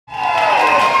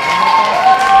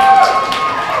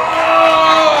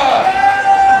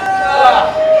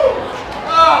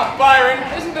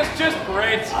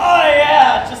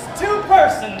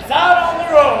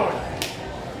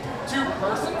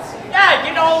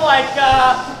like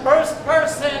first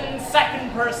person, second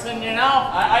person, you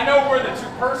know? I know we're the two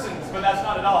persons, but that's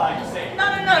not at all how you say it. No.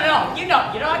 You're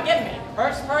not getting me.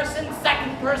 First person,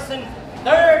 second person,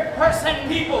 third person.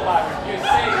 People, Byron. You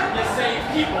say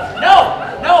people.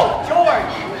 No,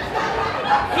 George.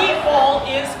 People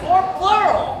is for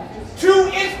plural.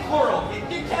 Two is plural.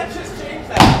 You can't just change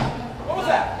that. What was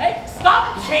that? Hey,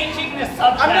 stop changing the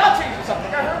subject. I'm not changing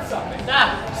something. I heard something.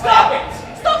 Stop it.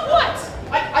 Stop what?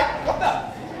 What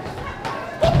the?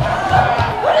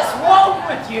 What is wrong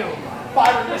with you?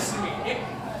 Byron, listen to me.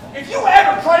 If you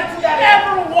ever try to do that...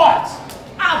 Ever what?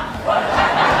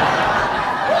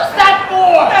 What's that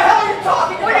for? What the hell are you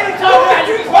talking about? What are you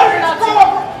talking about?